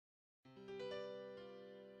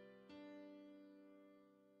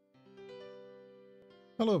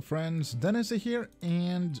Hello friends, Denasy here,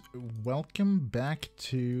 and welcome back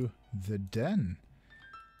to the den.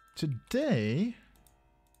 Today,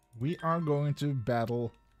 we are going to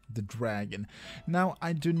battle the dragon. Now,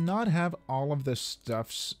 I do not have all of the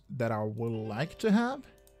stuffs that I would like to have,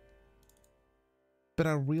 but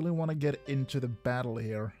I really want to get into the battle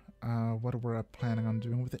here. What were I planning on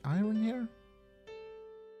doing with the iron here?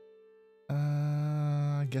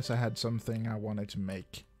 I guess I had something I wanted to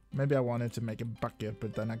make. Maybe I wanted to make a bucket,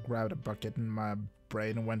 but then I grabbed a bucket and my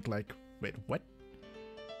brain went like, wait, what?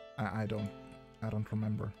 I don't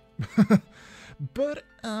remember. But,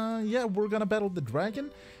 yeah, we're gonna battle the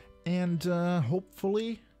dragon, and,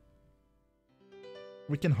 hopefully,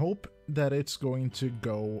 we can hope that it's going to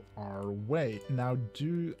go our way. Now,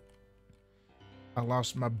 I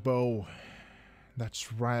lost my bow.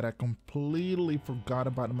 That's right, I completely forgot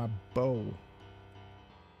about my bow.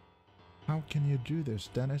 How can you do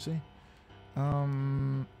this, Denasy?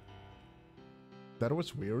 That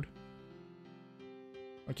was weird.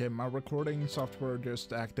 Okay, my recording software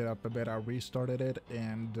just acted up a bit. I restarted it,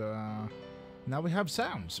 and now we have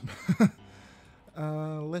sounds.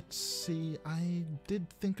 Let's see. I did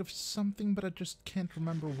think of something, but I just can't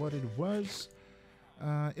remember what it was.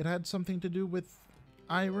 It had something to do with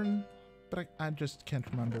iron, but I just can't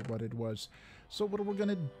remember what it was. So what we're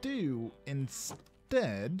gonna do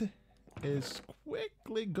instead is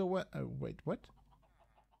quickly go wait, what?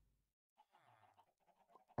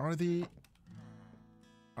 Are the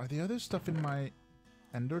other stuff in my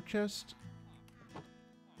ender chest?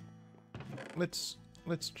 Let's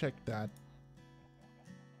check that.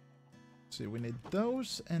 See, we need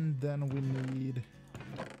those, and then we need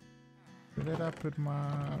fill it up with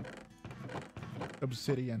my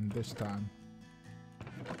obsidian this time.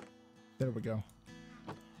 There we go.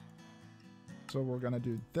 So we're gonna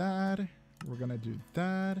do that, we're gonna do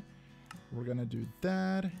that, we're gonna do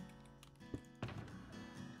that.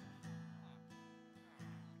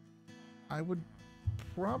 I would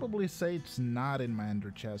probably say it's not in my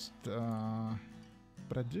ender chest,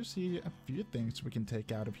 but I do see a few things we can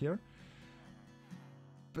take out of here.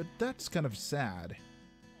 But that's kind of sad,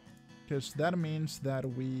 because that means that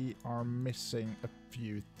we are missing a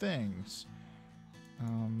few things.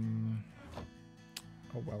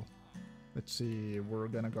 Oh well. Let's see, we're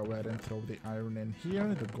gonna go ahead and throw the iron in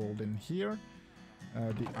here, the gold in here,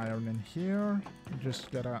 the iron in here. Just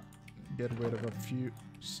gotta get rid of a few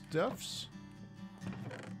stuffs.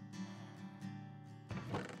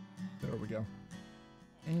 There we go.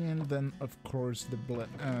 And then, of course,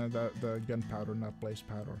 the gunpowder, not blaze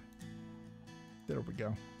powder. There we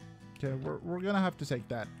go. Okay, we're gonna have to take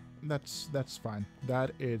that. That's fine.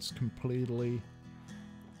 That is completely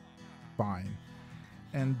fine.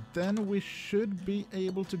 And then we should be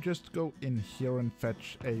able to just go in here and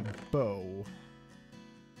fetch a bow.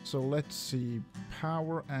 So let's see.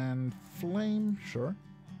 Power and flame, sure.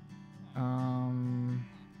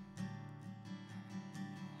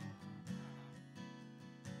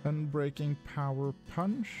 Unbreaking power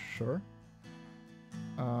punch, sure.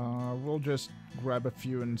 We'll just grab a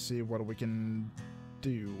few and see what we can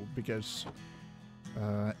do, because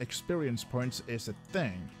experience points is a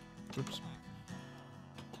thing. Oops.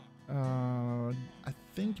 I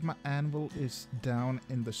think my anvil is down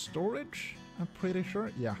in the storage, I'm pretty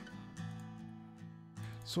sure, yeah.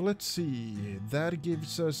 So let's see, that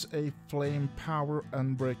gives us a flame power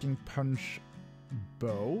unbreaking punch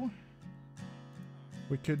bow.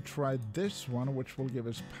 We could try this one, which will give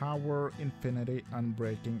us power, infinity,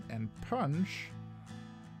 unbreaking, and punch,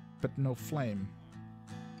 but no flame.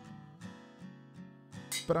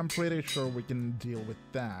 But I'm pretty sure we can deal with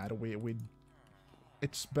that.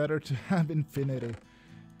 It's better to have infinity,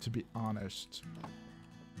 to be honest.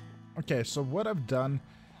 Okay, so what I've done,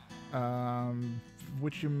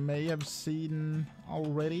 which you may have seen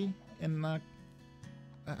already in, I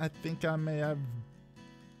think I may have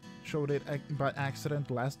showed it by accident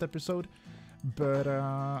last episode, but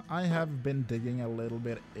I have been digging a little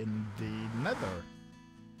bit in the nether.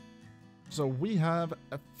 So we have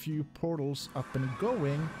a few portals up and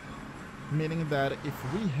going, meaning that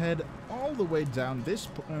if we head all the way down this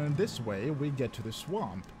way, we get to the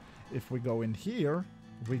swamp. If we go in here,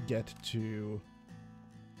 we get to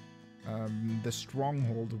the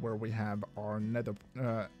stronghold where we have our nether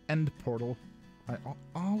end portal. I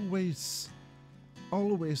always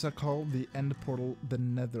I call the end portal the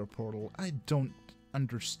nether portal. I don't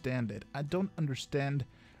understand it. I don't understand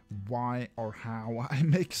why or how I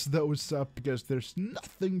mix those up, because there's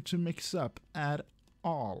nothing to mix up at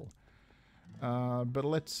all. But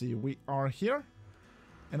let's see, we are here,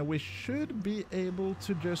 and we should be able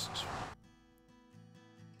to just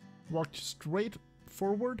walk straight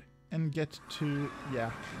forward and get to...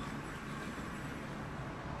 yeah.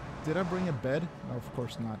 Did I bring a bed? No, of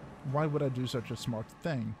course not. Why would I do such a smart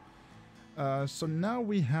thing? So now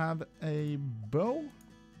we have a bow.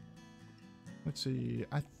 Let's see.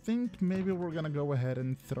 I think maybe we're gonna go ahead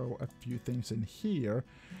and throw a few things in here,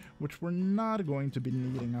 which we're not going to be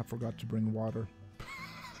needing. I forgot to bring water.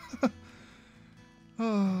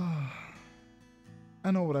 I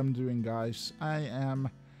know what I'm doing, guys. I am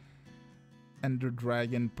Ender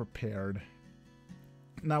Dragon prepared.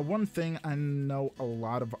 Now, one thing I know a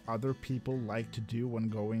lot of other people like to do when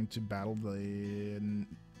going to battle the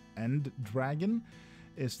End Dragon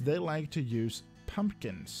is they like to use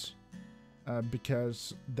pumpkins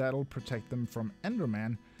because that'll protect them from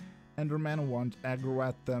Enderman. Enderman won't aggro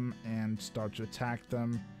at them and start to attack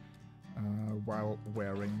them while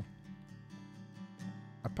wearing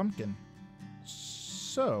a pumpkin.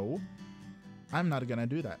 So, I'm not gonna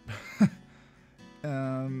do that.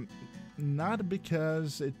 Not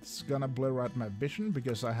because it's gonna blur out my vision,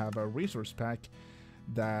 because I have a resource pack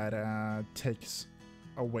that takes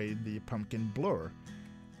away the pumpkin blur,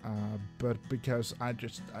 but because I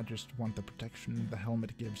just want the protection the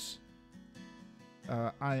helmet gives.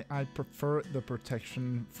 I prefer the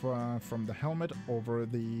protection from the helmet over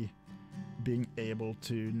the being able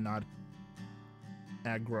to not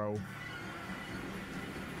aggro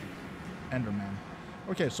Enderman.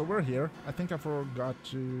 Okay, so we're here. I think I forgot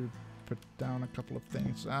to put down a couple of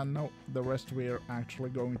things. No, the rest we're actually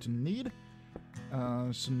going to need.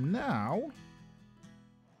 So now,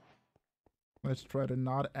 let's try to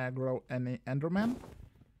not aggro any Enderman.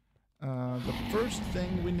 The first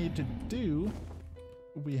thing we need to do,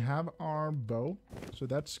 we have our bow, so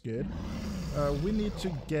that's good. We need to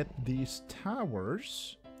get these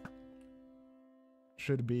towers.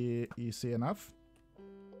 Should be easy enough.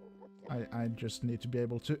 I just need to be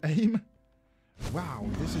able to aim. Wow,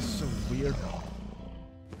 this is so weird.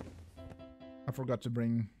 I forgot to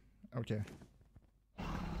bring... okay.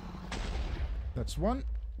 That's one.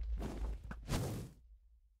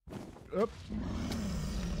 Up.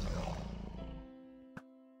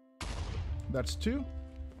 That's two.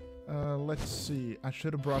 Let's see. I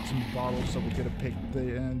should have brought some bottles so we could have picked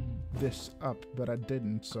this up, but I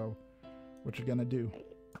didn't, so... what you gonna do?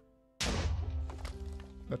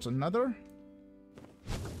 That's another.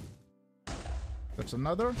 That's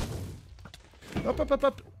another. Up, up, up,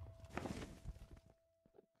 up.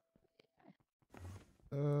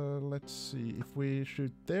 Let's see. If we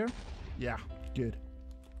shoot there. Yeah, good.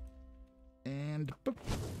 And... boop.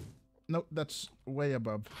 Nope, that's way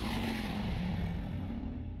above.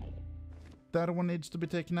 That one needs to be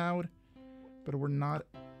taken out. But we're not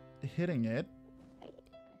hitting it.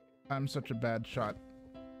 I'm such a bad shot.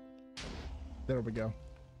 There we go.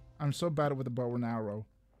 I'm so bad with a bow and arrow.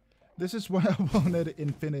 This is why I wanted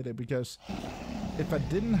infinity, because if I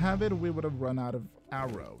didn't have it, we would have run out of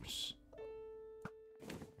arrows.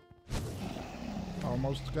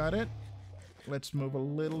 Almost got it. Let's move a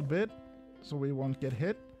little bit so we won't get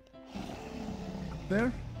hit.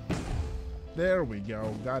 There. There we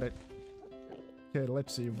go. Got it. Okay,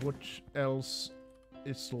 let's see. Which else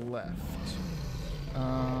is left?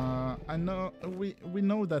 I know we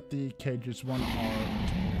know that the cages one are...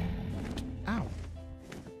 ow!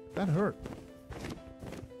 That hurt.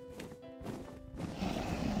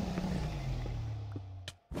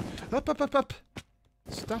 Up, up, up, up!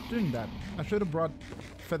 Stop doing that. I should have brought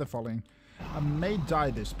feather falling. I may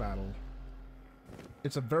die this battle.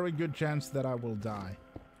 It's a very good chance that I will die.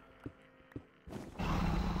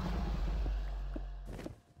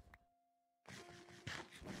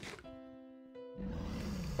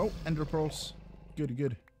 Oh, ender pearls. Good,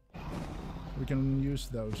 good. We can use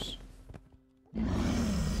those.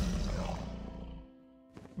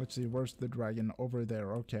 Let's see, where's the dragon? Over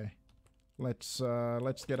there, okay. Let's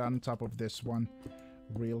get on top of this one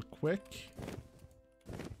real quick.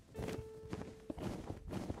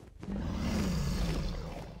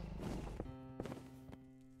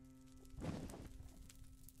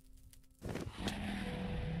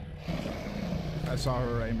 I saw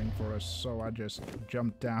her aiming for us, so I just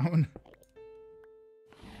jumped down.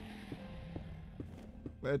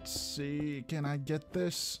 Let's see, can I get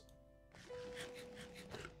this?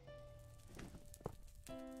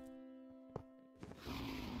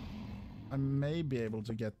 I may be able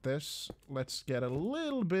to get this. Let's get a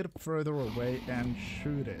little bit further away and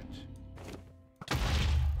shoot it.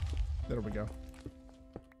 There we go.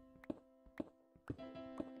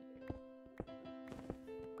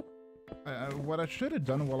 What I should have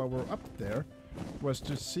done while I were up there was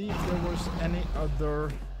to see if there was any other...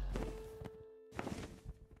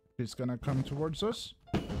 He's gonna come towards us.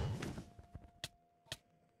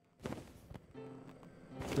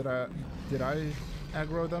 Did I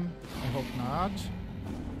aggro them? I hope not.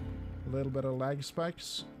 A little bit of lag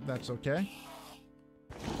spikes. That's okay.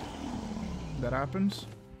 That happens.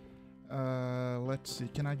 Let's see.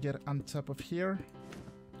 Can I get on top of here?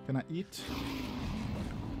 Can I eat?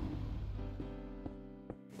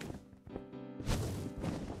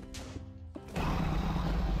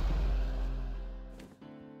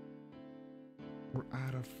 We're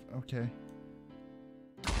out of... Okay.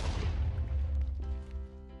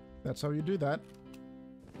 That's how you do that.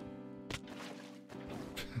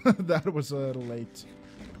 That was a little late.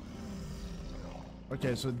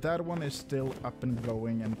 Okay, so that one is still up and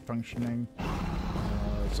going and functioning.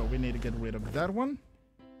 So we need to get rid of that one.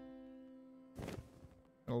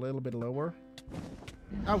 A little bit lower.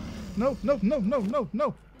 Ow! No, no, no, no, no,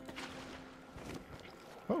 no!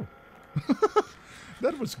 Oh.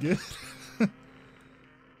 That was good.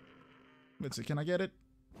 Let's see, can I get it?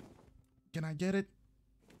 Can I get it?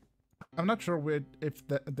 I'm not sure if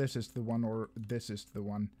this is the one or this is the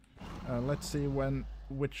one. Let's see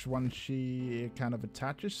which one she kind of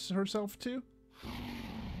attaches herself to.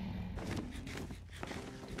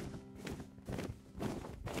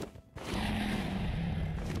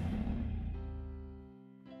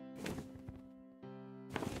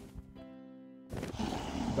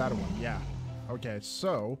 That one, yeah. Okay,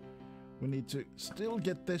 so we need to still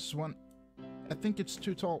get this one. I think it's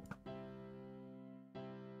too tall.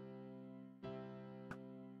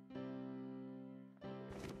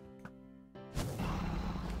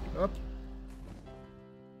 Up.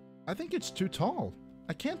 I think it's too tall.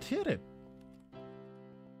 I can't hit it.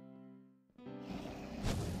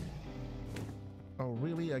 Oh,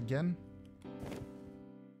 really? Again?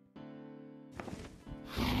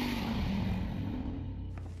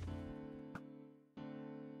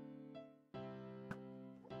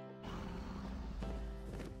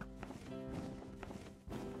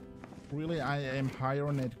 Really, I aim higher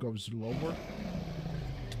and it goes lower.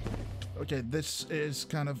 Okay, this is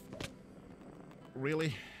kind of...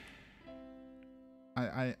 Really?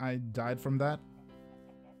 I died from that?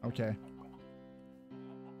 Okay.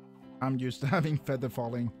 I'm used to having feather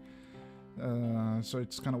falling. So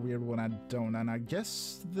it's kind of weird when I don't. And I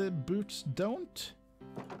guess the boots don't?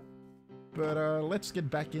 But let's get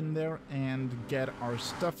back in there and get our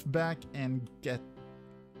stuff back and get...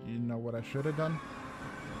 You know what I should have done?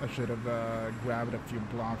 I should have grabbed a few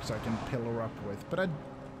blocks I can pillar up with. But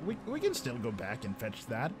we can still go back and fetch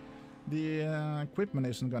that. The equipment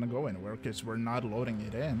isn't gonna go anywhere because we're not loading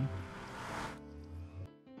it in.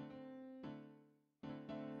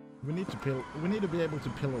 We need to be able to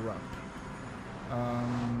pillar up.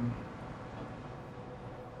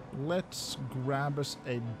 Let's grab us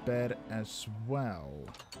a bed as well.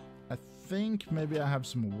 I think maybe I have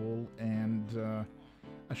some wool and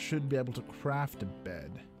I should be able to craft a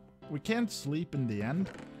bed. We can't sleep in the end,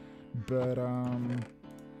 but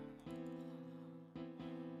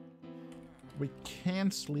we can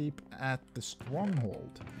sleep at the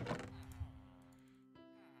stronghold.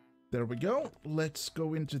 There we go. Let's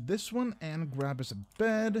go into this one and grab us a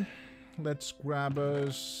bed. Let's grab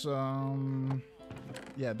us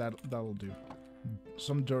yeah, that'll do.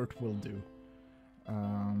 Some dirt will do.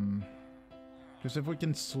 Because if we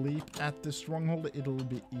can sleep at the stronghold, it'll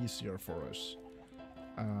be easier for us.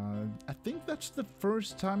 I think that's the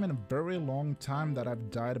first time in a very long time that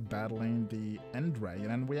I've died battling the End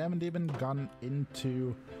Dragon, and we haven't even gone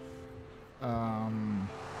into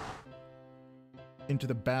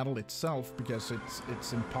the battle itself because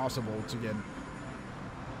it's impossible to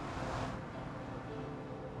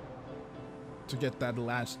get that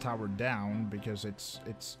last tower down because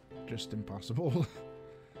it's just impossible.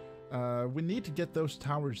 We need to get those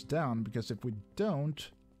towers down because if we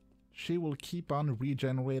don't, she will keep on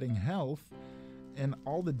regenerating health, and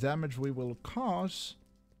all the damage we will cause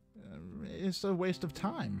is a waste of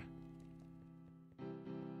time.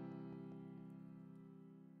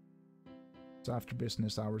 It's after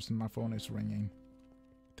business hours and my phone is ringing.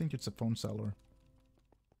 I think it's a phone seller.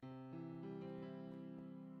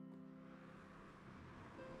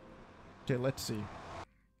 Okay, let's see.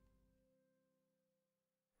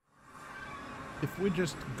 If we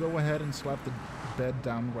just go ahead and slap the bed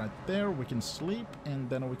down right there, we can sleep, and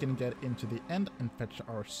then we can get into the end and fetch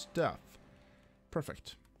our stuff.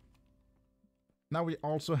 Perfect. Now we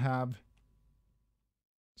also have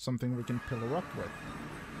something we can pillar up with.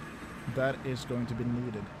 That is going to be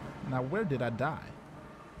needed. Now, where did I die?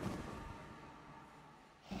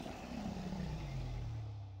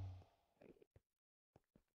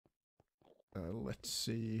 Let's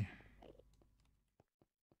see.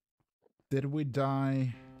 Did we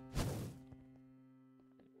die?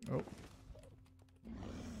 Oh.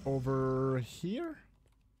 over here?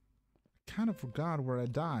 I kind of forgot where I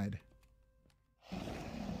died.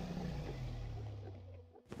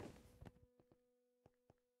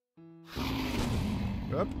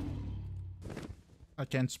 Up. I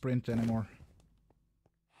can't sprint anymore.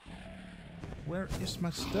 Where is my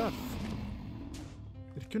stuff?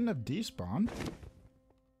 It couldn't have despawned.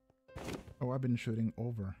 Oh, I've been shooting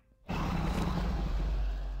over.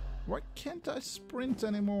 Why can't I sprint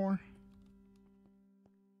anymore?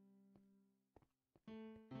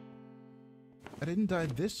 I didn't die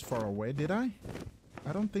this far away, did I?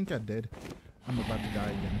 I don't think I did. I'm about to die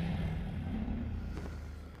again.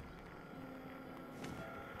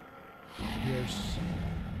 Here's...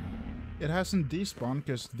 It hasn't despawned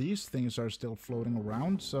because these things are still floating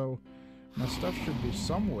around, so my stuff should be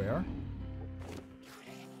somewhere.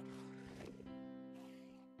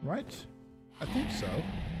 Right? I think so.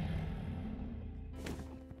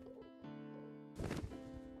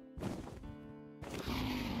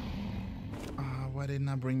 Why didn't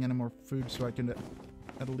I bring any more food so I can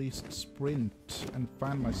at least sprint and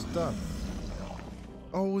find my stuff?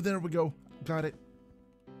 Oh, there we go. Got it.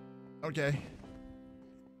 Okay.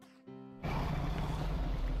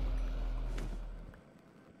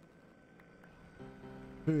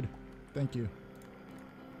 Food. Thank you.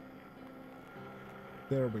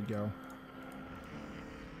 There we go.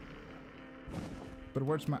 But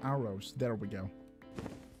where's my arrows? There we go.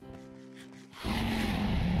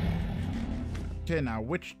 Okay, now,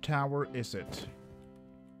 which tower is it?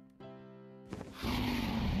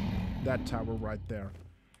 That tower right there.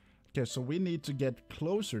 Okay, so we need to get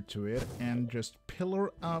closer to it and just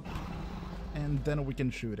pillar up, and then we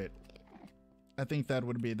can shoot it. I think that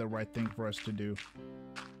would be the right thing for us to do.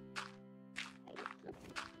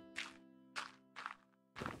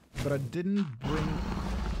 But I didn't bring...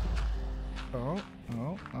 Oh.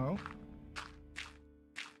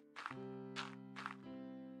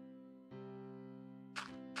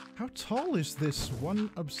 How tall is this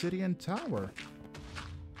one obsidian tower?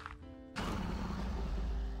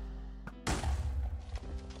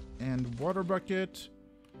 And water bucket.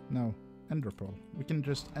 No, ender pearl. We can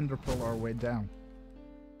just ender pearl our way down.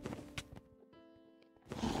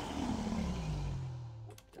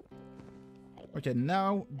 Okay,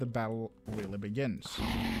 now the battle really begins.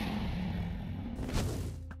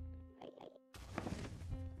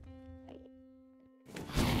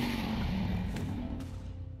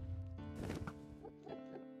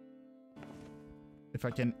 If I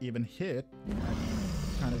can even hit,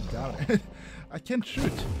 I kind of doubt it. I can't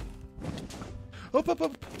shoot. Up, up,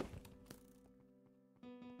 up.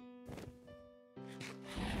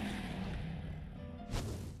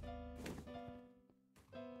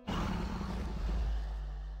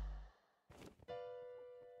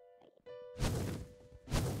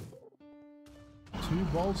 Two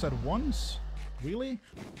balls at once? Really?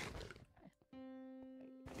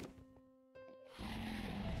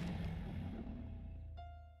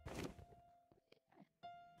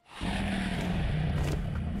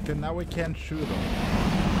 Okay, now we can't shoot them.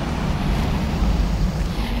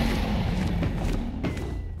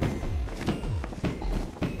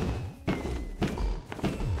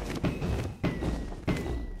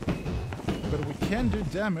 But we can do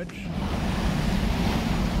damage.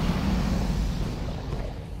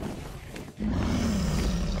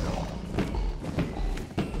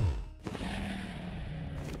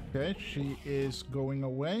 Okay, she is going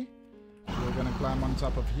away. We're gonna climb on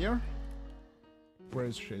top of here. Where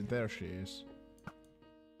is she? There she is.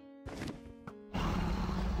 She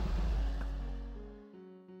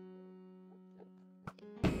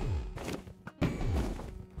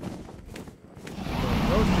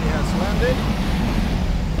has landed.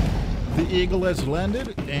 The eagle has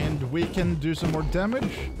landed, and we can do some more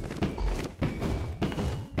damage.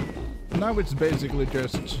 Now it's basically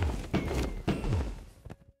just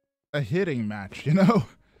a hitting match, you know?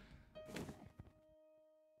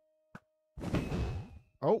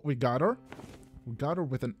 Oh, we got her. We got her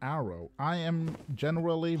with an arrow. I am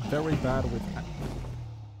generally very bad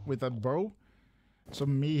with a bow. So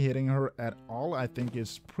me hitting her at all, I think,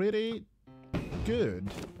 is pretty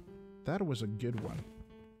good. That was a good one.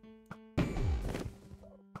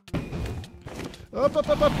 Up, up,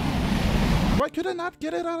 up, up. Why could I not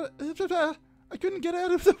get it out? I couldn't get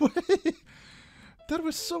out of the way. That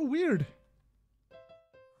was so weird.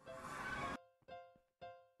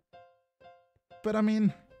 But I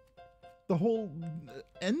mean, the whole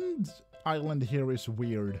end island here is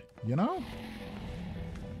weird, you know?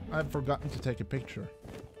 I've forgotten to take a picture.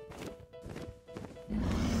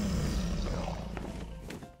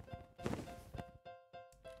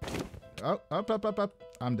 Oh, up, up, up, up.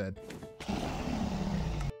 I'm dead.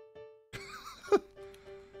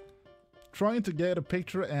 trying to get a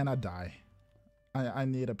picture and I die. I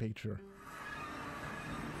need a picture.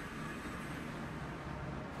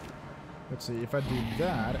 Let's see, if I do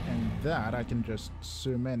that and that, I can just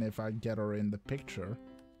zoom in if I get her in the picture.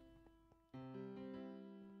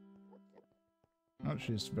 Oh,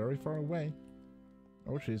 she's very far away.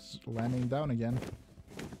 Oh, she's landing down again.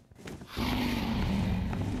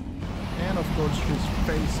 And of course, she's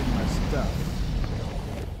facing my stuff.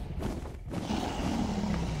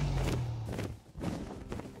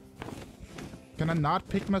 Can I not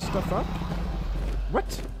pick my stuff up?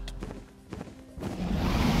 What?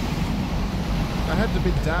 I had to be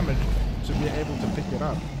damaged to be able to pick it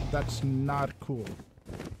up. That's not cool.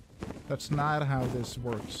 That's not how this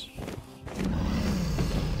works.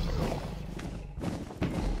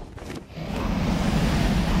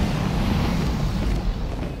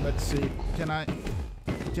 Let's see. Can I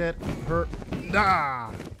get her?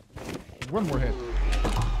 Ah! One more hit.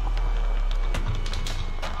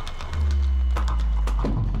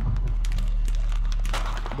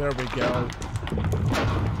 There we go.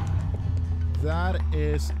 That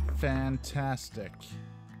is fantastic.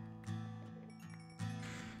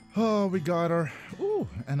 Oh, we got her. Ooh,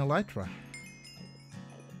 an elytra.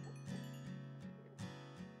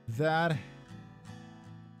 That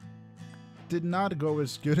did not go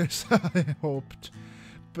as good as I hoped,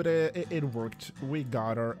 but it worked. We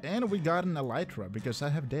got her, and we got an elytra because I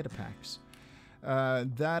have data packs.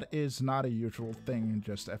 That is not a usual thing,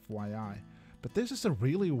 just FYI. But this is a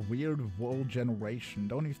really weird wool generation,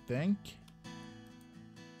 don't you think?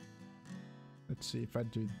 Let's see if I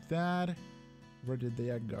do that. Where did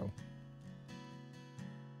the egg go?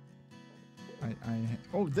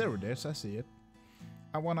 Oh, there it is. I see it.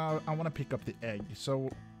 I wanna pick up the egg.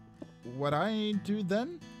 So what I do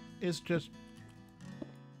then is just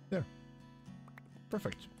there.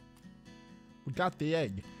 Perfect. We got the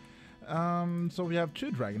egg. So we have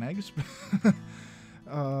 2 dragon eggs.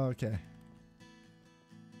 Okay.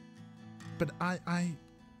 But I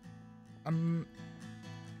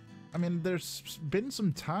mean, there's been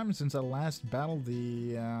some time since I last battled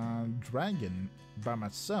the dragon by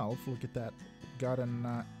myself. Look at that. Got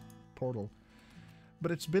an portal. But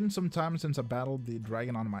it's been some time since I battled the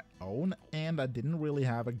dragon on my own, and I didn't really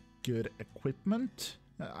have a good equipment.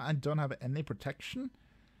 I don't have any protection.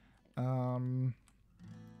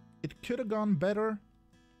 It could have gone better,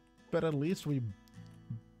 but at least we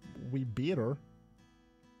beat her.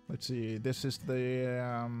 Let's see, this is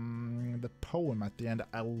the poem at the end.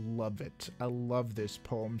 I love it. I love this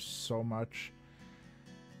poem so much.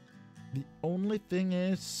 The only thing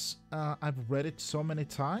is, I've read it so many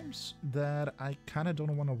times that I kind of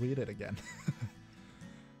don't want to read it again.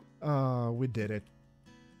 We did it.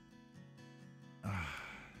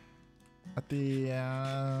 At the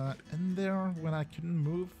end there, when I couldn't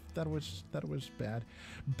move, that was bad.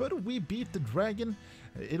 But we beat the dragon.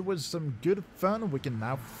 It was some good fun. We can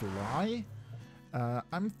now fly.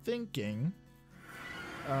 I'm thinking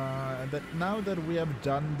that now that we have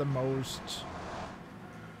done the most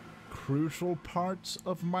crucial parts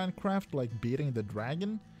of Minecraft, like beating the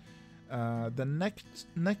dragon, the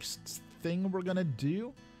next thing we're gonna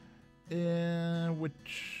do,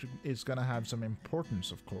 which is gonna have some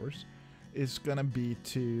importance, of course, is gonna be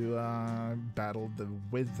to battle the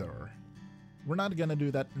Wither. We're not gonna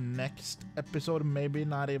do that next episode, maybe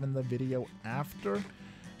not even the video after,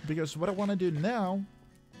 because what I want to do now,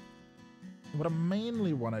 what I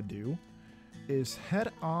mainly want to do, is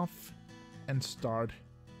head off and start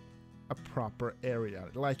a proper area.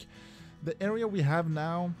 Like, the area we have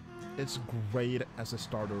now, it's great as a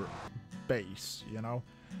starter base, you know?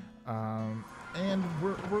 And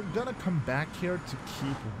we're gonna come back here to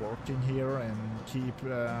keep working here and keep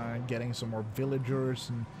getting some more villagers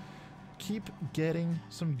and keep getting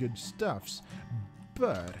some good stuffs.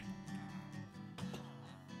 But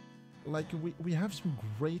like, we have some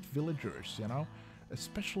great villagers, you know,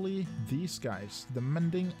 especially these guys, the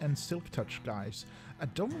mending and silk touch guys. I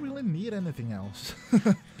don't really need anything else.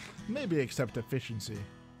 Maybe except efficiency.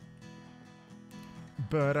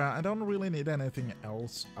 But I don't really need anything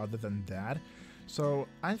else other than that. So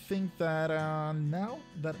I think that now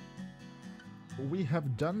that we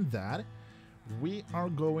have done that, we are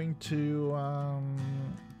going to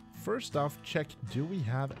first off check, do we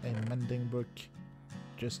have a mending book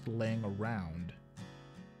just laying around?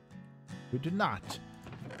 We do not.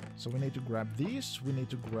 So we need to grab these, we need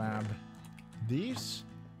to grab these,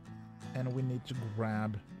 and we need to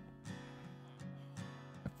grab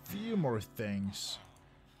a few more things.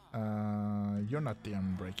 You're not the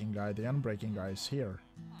unbreaking guy. The unbreaking guy is here.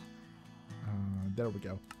 There we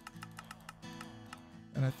go.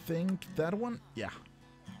 And I think that one, yeah.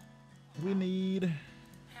 We need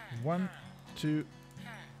 1, 2,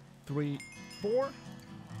 3, 4.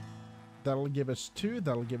 That'll give us 2,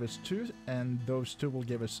 that'll give us 2, and those 2 will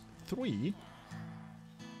give us 3.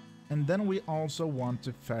 And then we also want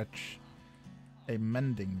to fetch a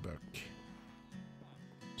mending book.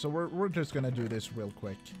 So we're just gonna do this real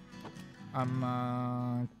quick.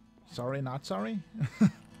 I'm sorry, not sorry.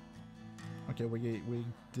 Okay, we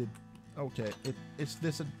did. Okay, is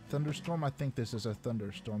this a thunderstorm? I think this is a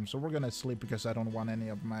thunderstorm. So we're gonna sleep because I don't want any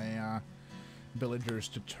of my villagers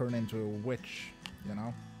to turn into a witch, you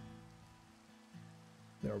know.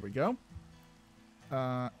 There we go.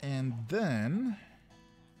 And then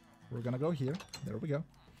we're gonna go here. There we go.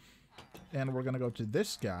 And we're gonna go to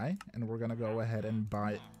this guy, and we're gonna go ahead and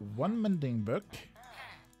buy 1 mending book.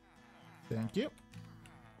 Thank you.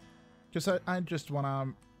 Because I just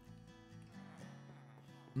wanna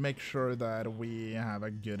make sure that we have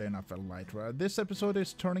a good enough elytra. This episode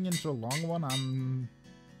is turning into a long one.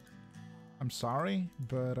 I'm sorry,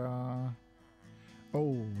 but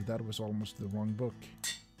oh, that was almost the wrong book.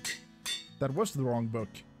 That was the wrong book.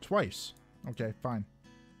 Twice. Okay, fine.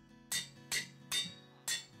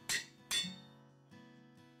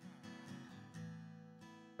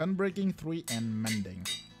 Unbreaking 3 and mending.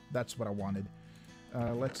 That's what I wanted.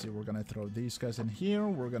 Let's see, we're gonna throw these guys in here.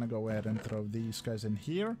 We're gonna go ahead and throw these guys in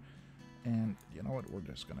here. And you know what? We're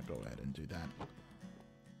just gonna go ahead and do that.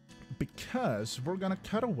 Because we're gonna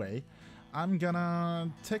cut away. I'm gonna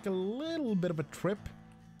take a little bit of a trip.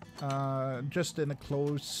 Just in a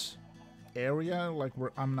close area. Like,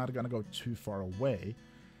 I'm not gonna go too far away.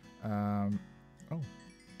 Oh.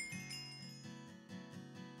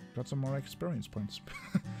 Got some more experience points.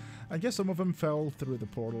 I guess some of them fell through the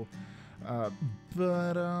portal.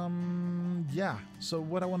 Yeah. So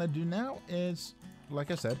what I want to do now is,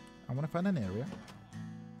 like I said, I want to find an area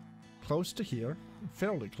close to here,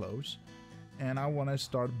 fairly close, and I want to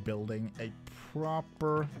start building a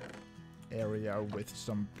proper area with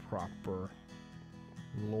some proper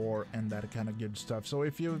lore and that kind of good stuff. So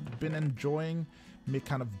if you've been enjoying me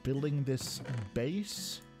kind of building this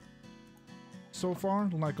base so far,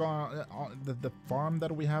 like the farm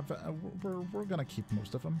that we have, we're gonna keep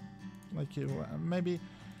most of them. Like, maybe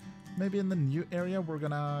in the new area we're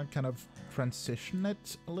gonna kind of transition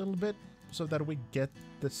it a little bit so that we get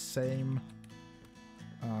the same.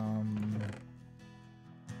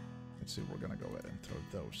 Let's see, we're gonna go ahead and throw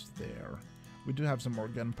those there. We do have some more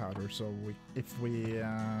gunpowder, so if we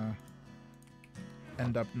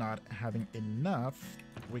end up not having enough,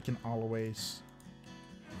 we can always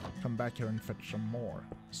come back here and fetch some more.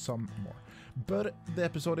 But the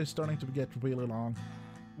episode is starting to get really long.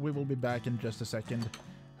 We will be back in just a second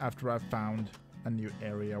after I've found a new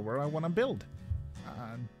area where I want to build.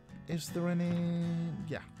 Is there any...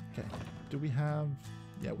 Yeah, okay. Do we have...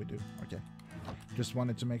 Yeah, we do. Okay. Just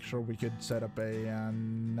wanted to make sure we could set up a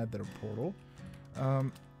nether portal.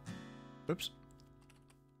 Oops.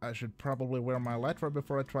 I should probably wear my elytra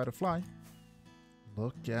before I try to fly.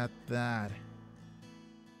 Look at that.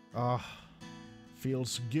 Ah,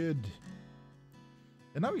 feels good.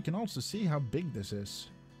 And now we can also see how big this is.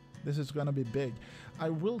 This is gonna be big. I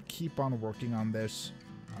will keep on working on this,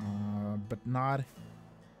 but not...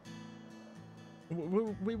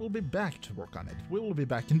 We will be back to work on it. We will be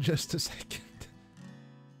back in just a second.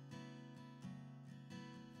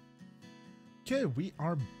 Okay, we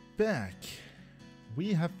are back.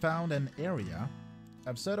 We have found an area.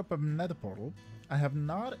 I've set up a nether portal. I have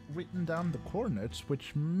not written down the coordinates,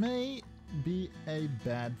 which may be a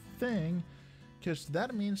bad thing, because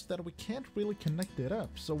that means that we can't really connect it up.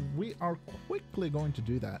 So we are quickly going to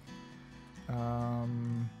do that.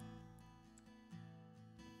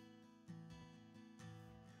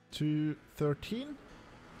 213.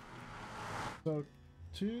 So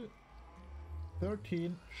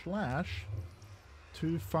 213 slash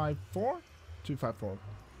 254. 254.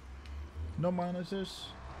 No minuses.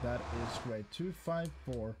 That is great.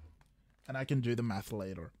 254. And I can do the math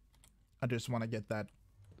later. I just want to get that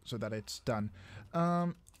so that it's done.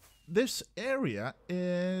 This area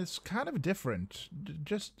is kind of different.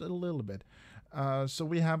 Just a little bit. So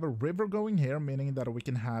we have a river going here, meaning that we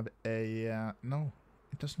can have a... no,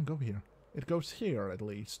 it doesn't go here. It goes here, at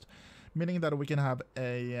least. Meaning that we can have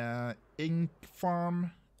a ink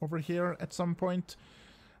farm over here at some point.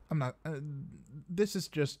 I'm not... this is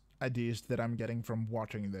just ideas that I'm getting from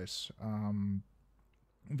watching this.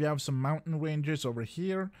 We have some mountain ranges over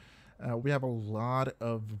here. We have a lot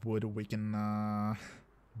of wood we can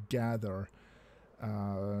gather.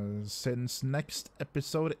 Since next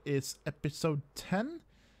episode is episode 10,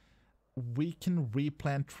 we can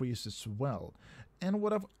replant trees as well. And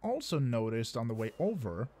what I've also noticed on the way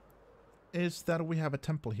over is that we have a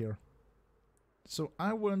temple here. So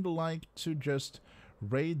I would like to just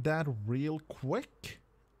raid that real quick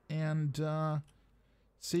and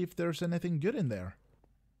see if there's anything good in there.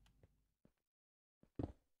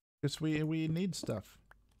 Because we need stuff.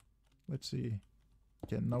 Let's see.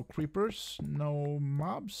 Okay, no creepers, no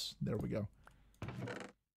mobs. There we go.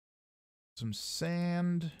 Some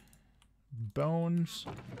sand, bones.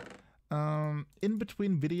 In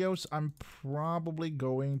between videos, I'm probably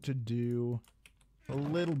going to do a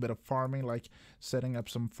little bit of farming, like setting up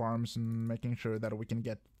some farms and making sure that we can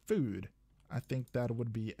get food. I think that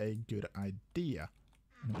would be a good idea.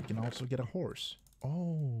 And we can also get a horse.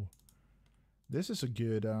 Oh, this is a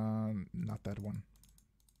good, not that one.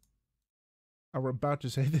 I were about to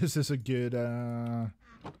say this is a good, oh,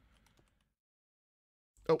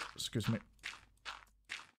 excuse me.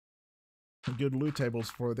 Good loot tables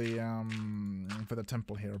for the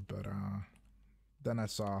temple here, but then I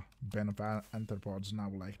saw Ben of Anthropods and I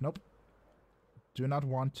was like, nope, do not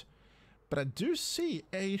want. But I do see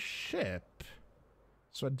a ship,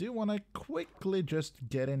 so I do want to quickly just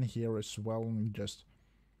get in here as well and just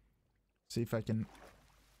see if I can.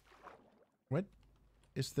 What?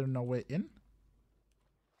 Is there no way in?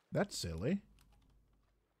 That's silly.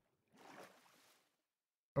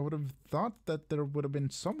 I would have thought that there would have been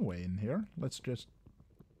some way in here. Let's just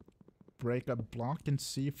break a block and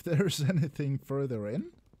see if there's anything further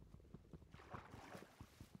in.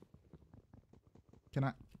 Can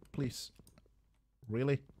I, please?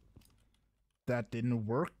 Really? That didn't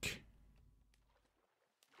work?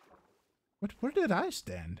 What? Where did I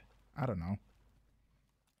stand? I don't know.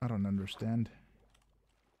 I don't understand.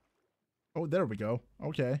 Oh, there we go.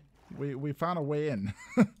 Okay. We found a way in.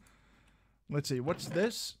 Let's see, what's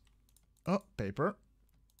this? Oh, paper.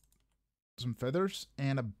 Some feathers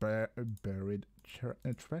and a buried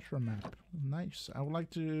treasure map. Nice. I would like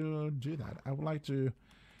to do that. I would like to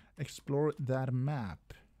explore that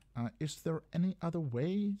map. Is there any other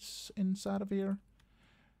ways inside of here?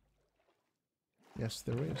 Yes,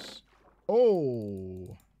 there is.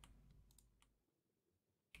 Oh!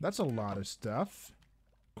 That's a lot of stuff.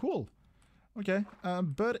 Cool. Okay,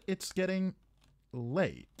 but it's getting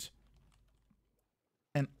late.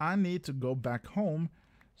 And I need to go back home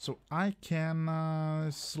so I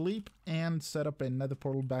can sleep and set up another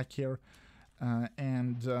portal back here.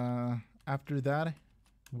 After that,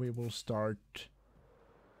 we will start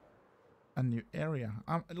a new area.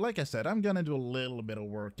 Like I said, I'm gonna do a little bit of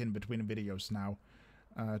work in between videos now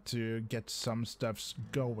to get some stuffs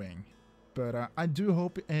going. But I do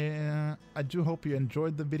hope you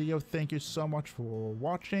enjoyed the video. Thank you so much for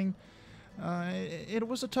watching. It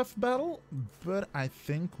was a tough battle, but I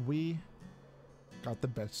think we got the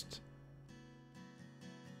best.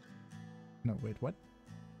 No, wait, what?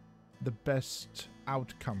 The best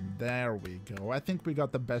outcome. There we go. I think we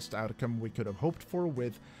got the best outcome we could have hoped for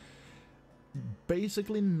with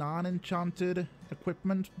basically non-enchanted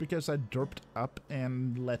equipment, because I derped up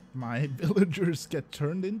and let my villagers get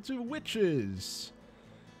turned into witches.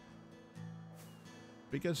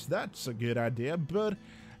 Because that's a good idea, but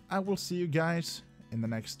I will see you guys in the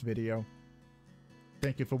next video.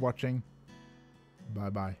 Thank you for watching.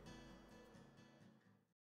 Bye-bye.